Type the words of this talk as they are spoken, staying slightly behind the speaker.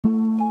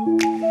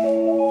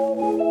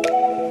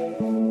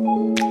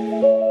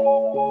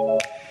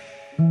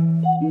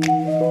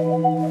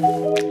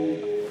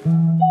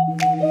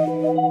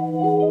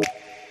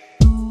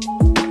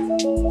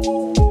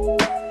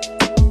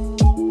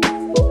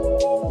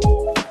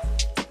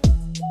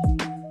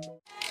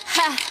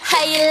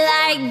How you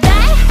like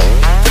that?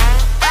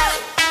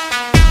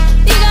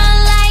 You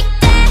gonna like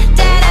that?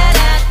 Da da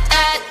da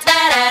da da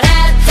da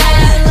da.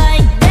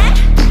 Like that?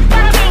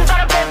 Bada bing,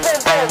 bada boom,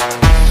 boom, boom.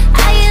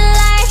 How you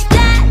like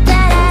that? Da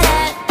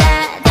da da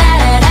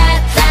da da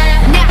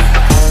da. Now,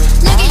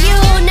 look at you,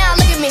 now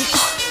look at me.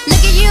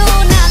 Look at you,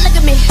 now look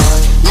at me.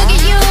 Look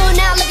at you,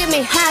 now look at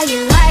me. How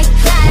you like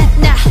that?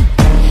 Now,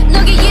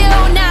 look at you,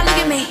 now look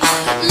at me.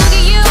 Look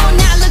at you,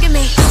 now look at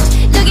me.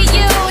 Look at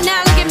you,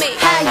 now look at me.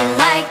 How you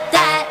like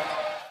that?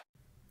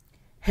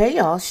 Hey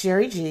y'all,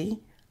 Sherry G.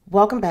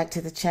 Welcome back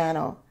to the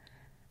channel.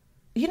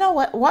 You know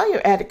what? While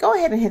you're at it, go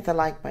ahead and hit the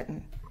like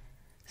button.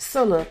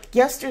 So look,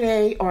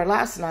 yesterday or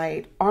last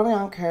night,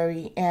 Ariana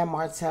Curry and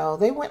Martell,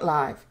 they went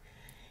live.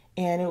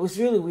 And it was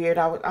really weird.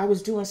 I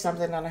was doing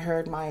something and I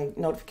heard my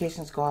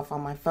notifications go off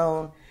on my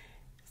phone.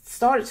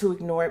 Started to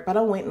ignore it, but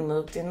I went and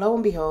looked. And lo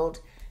and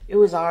behold, it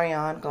was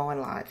Ariana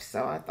going live.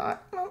 So I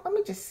thought, well, let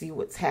me just see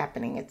what's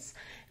happening. It's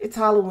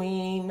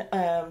Halloween.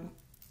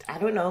 I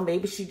don't know,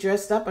 maybe she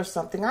dressed up or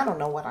something. I don't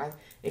know what I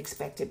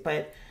expected,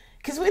 but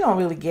because we don't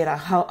really get a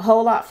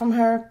whole lot from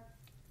her.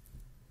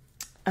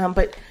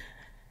 But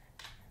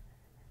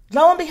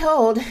lo and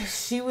behold,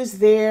 she was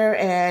there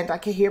and I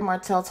could hear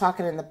Martell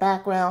talking in the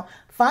background.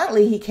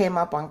 Finally, he came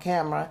up on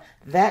camera.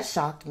 That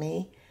shocked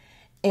me.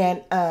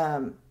 And I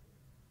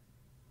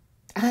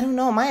don't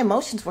know, my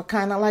emotions were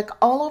kind of like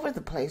all over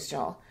the place,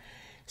 y'all.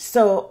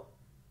 So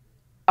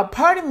a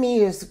part of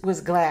me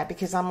was glad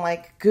because I'm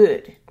like,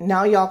 good.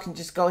 Now y'all can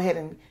just go ahead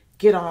and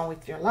get on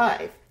with your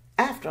life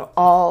after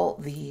all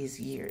these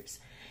years.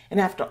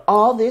 And after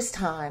all this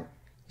time,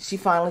 she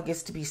finally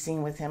gets to be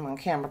seen with him on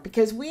camera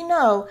because we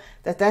know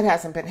that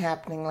hasn't been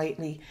happening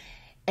lately.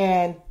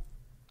 And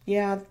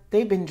yeah,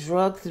 they've been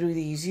drugged through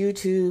these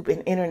YouTube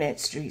and internet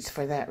streets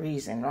for that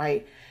reason,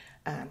 right?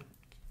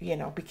 You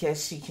know,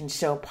 because she can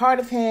show part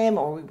of him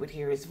or we would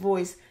hear his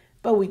voice,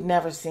 but we'd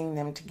never seen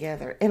them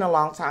together in a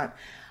long time.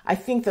 I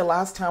think the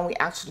last time we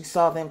actually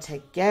saw them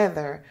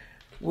together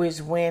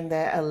was when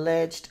the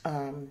alleged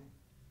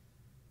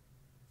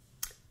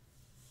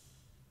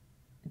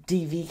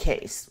DV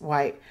case,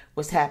 right,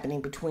 was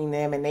happening between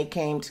them. And they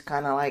came to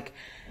kind of like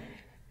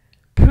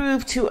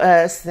prove to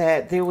us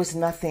that there was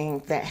nothing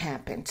that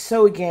happened.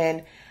 So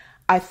again,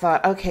 I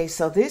thought, okay,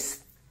 so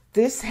this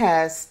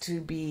has to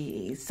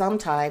be some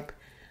type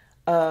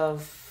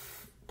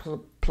of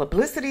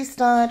publicity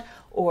stunt,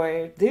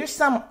 or there's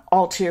some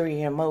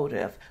ulterior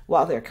motive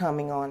while they're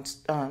coming on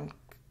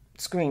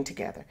screen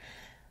together.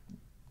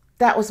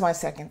 That was my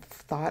second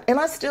thought. And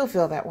I still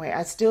feel that way.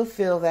 I still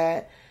feel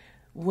that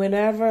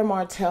whenever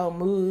Martell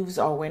moves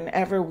or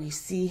whenever we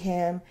see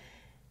him,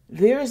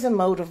 there's a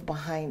motive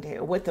behind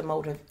it. What the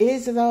motive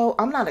is, though,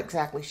 I'm not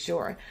exactly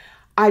sure.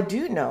 I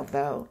do know,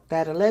 though,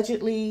 that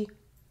allegedly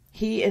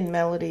he and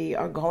Melody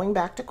are going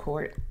back to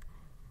court.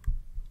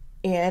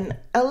 And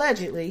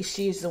allegedly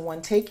she's the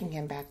one taking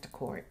him back to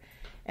court.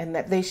 And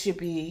that they should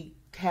be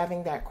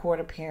having that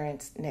court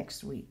appearance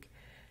next week.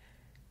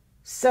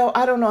 So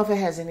I don't know if it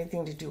has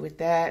anything to do with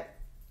that.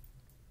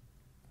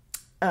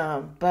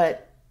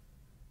 But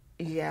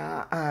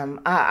yeah,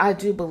 I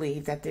do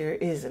believe that there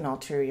is an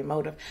ulterior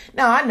motive.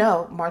 Now I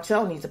know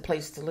Martell needs a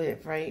place to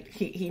live, right?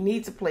 He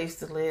needs a place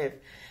to live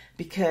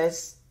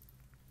because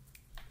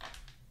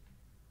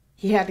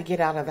he had to get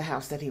out of the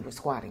house that he was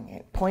squatting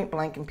in. Point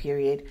blank and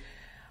period.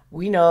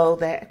 We know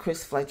that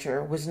Chris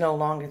Fletcher was no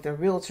longer the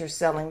realtor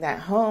selling that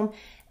home.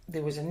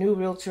 There was a new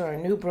realtor,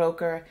 a new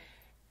broker,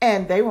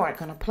 and they weren't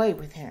going to play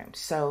with him.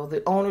 So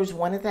the owners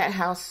wanted that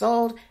house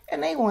sold,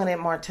 and they wanted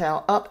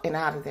Martell up and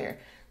out of there.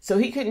 So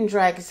he couldn't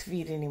drag his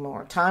feet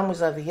anymore. Time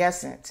was of the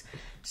essence.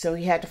 So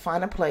he had to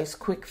find a place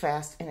quick,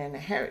 fast, and in a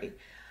hurry.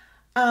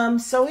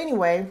 So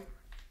anyway,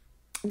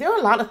 there were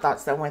a lot of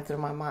thoughts that went through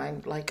my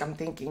mind. Like I'm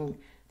thinking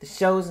the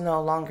show's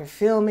no longer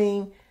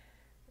filming.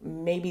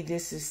 Maybe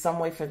this is some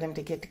way for them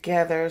to get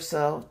together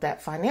so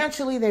that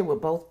financially they would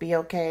both be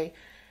okay.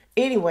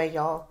 Anyway,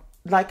 y'all,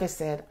 like I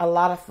said, a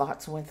lot of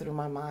thoughts went through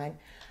my mind.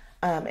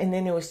 And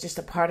then there was just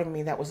a part of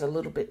me that was a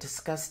little bit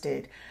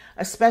disgusted,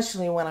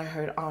 especially when I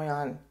heard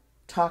Ariana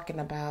talking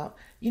about,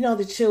 you know,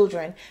 the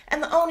children.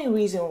 And the only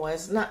reason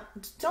was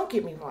don't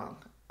get me wrong.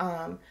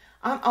 I'm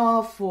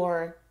all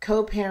for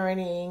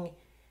co-parenting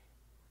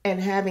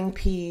and having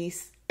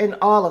peace and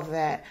all of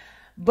that.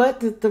 But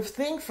the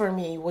thing for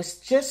me was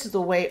just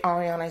the way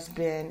Ariana's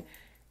been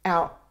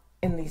out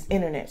in these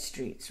internet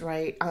streets,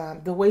 right?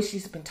 The way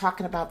she's been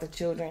talking about the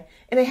children,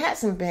 and it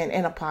hasn't been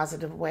in a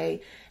positive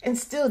way, and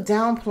still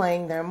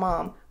downplaying their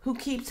mom, who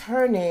keeps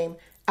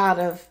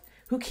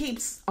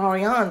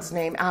Ariana's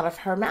name out of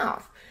her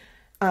mouth.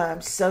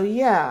 So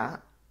yeah,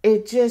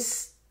 it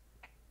just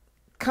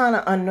kind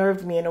of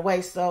unnerved me in a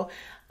way. So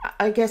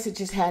I guess it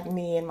just had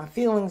me in my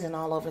feelings and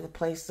all over the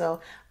place. So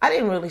I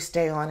didn't really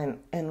stay on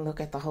and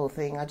look at the whole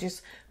thing. I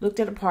just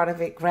looked at a part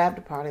of it, grabbed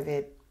a part of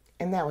it,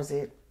 and that was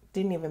it.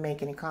 Didn't even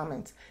make any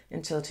comments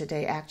until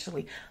today,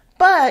 actually.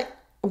 But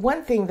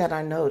one thing that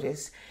I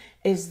noticed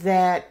is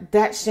that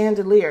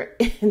chandelier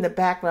in the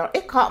background,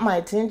 it caught my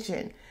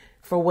attention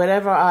for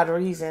whatever odd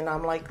reason.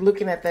 I'm like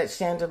looking at that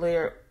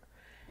chandelier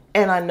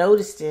And I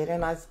noticed it,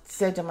 and I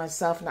said to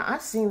myself, now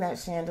I've seen that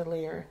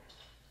chandelier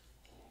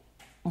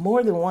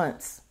more than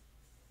once.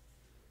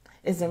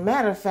 As a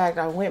matter of fact,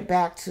 I went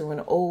back to an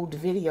old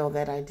video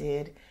that I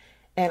did,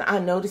 and I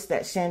noticed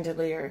that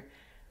chandelier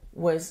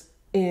was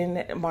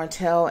in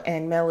Martell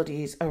and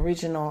Melody's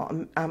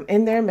original,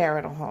 in their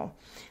marital home.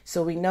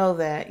 So we know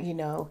that, you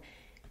know,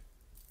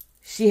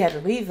 she had to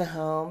leave the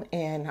home,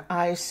 and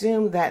I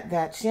assumed that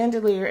that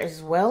chandelier,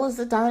 as well as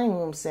the dining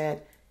room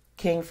set,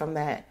 came from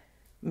that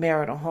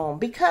marital home,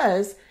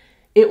 because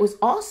it was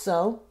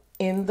also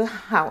in the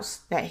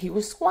house that he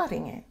was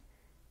squatting in.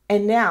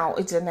 And now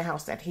it's in the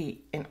house that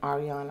he and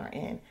Ariana are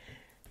in.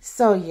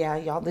 So yeah,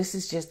 y'all, this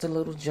is just a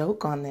little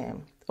joke on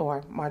them.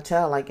 Or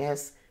Martell, I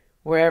guess.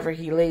 Wherever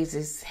he lays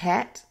his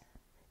hat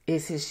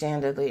is his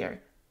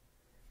chandelier.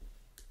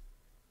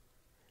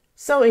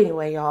 So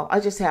anyway, y'all, I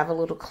just have a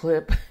little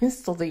clip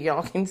so that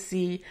y'all can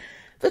see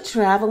the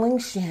traveling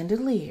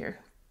chandelier.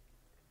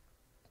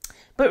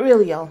 But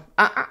really, y'all,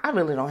 I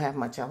really don't have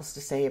much else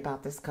to say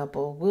about this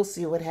couple. We'll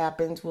see what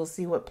happens. We'll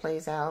see what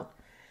plays out.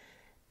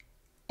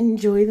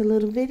 Enjoy the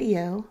little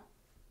video.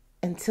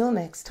 Until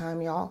next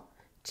time, y'all.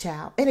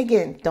 Ciao. And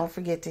again, don't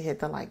forget to hit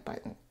the like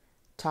button.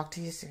 Talk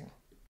to you soon.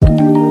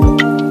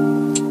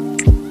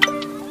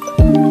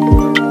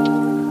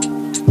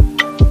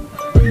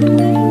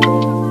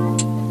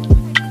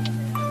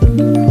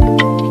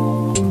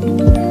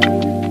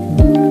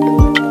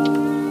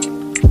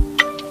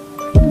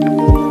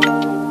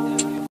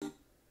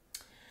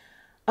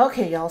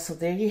 Okay, y'all, so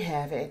there you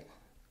have it.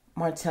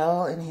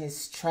 Martell and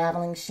his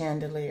traveling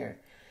chandelier.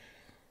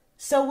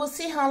 So we'll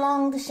see how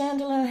long the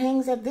chandelier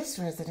hangs at this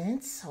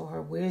residence,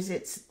 or where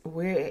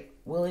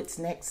will its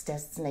next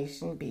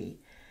destination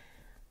be?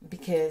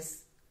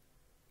 Because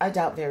I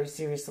doubt very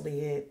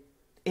seriously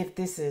if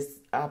this is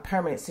a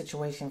permanent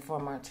situation for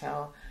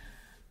Martell.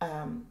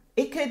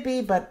 It could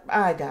be, but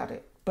I doubt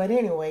it. But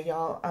anyway,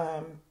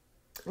 y'all,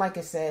 like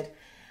I said,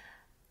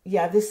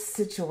 yeah, this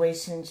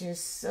situation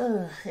just,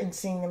 and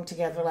seeing them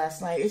together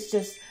last night, it's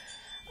just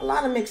a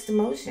lot of mixed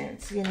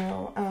emotions, you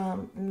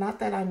know. Not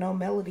that I know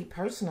Melody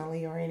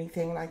personally or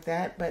anything like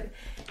that, but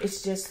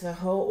it's just the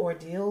whole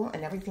ordeal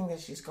and everything that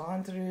she's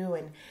gone through,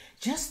 and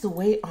just the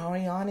way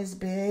Ariana's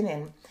been,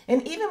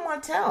 and even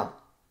Martell.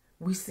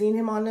 We've seen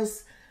him on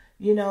this,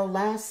 you know,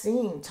 last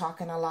scene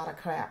talking a lot of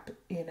crap,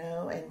 you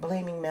know, and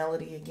blaming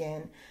Melody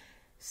again.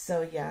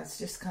 So yeah, it's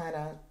just kind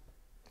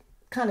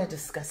of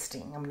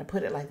disgusting. I'm going to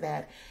put it like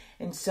that.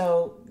 And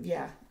so,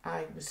 yeah,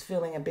 I was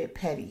feeling a bit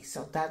petty.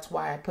 So that's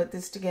why I put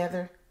this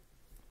together.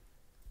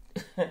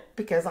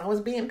 Because I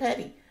was being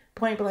petty.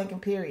 Point blank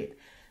and period.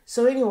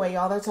 So anyway,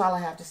 y'all, that's all I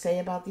have to say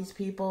about these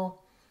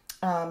people.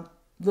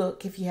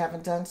 Look, if you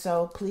haven't done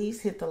so,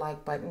 please hit the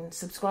like button.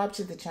 Subscribe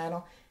to the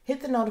channel.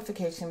 Hit the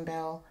notification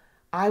bell.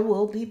 I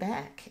will be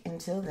back.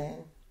 Until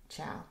then,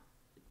 ciao.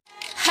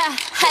 Ha,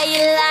 how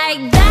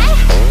you like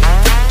that?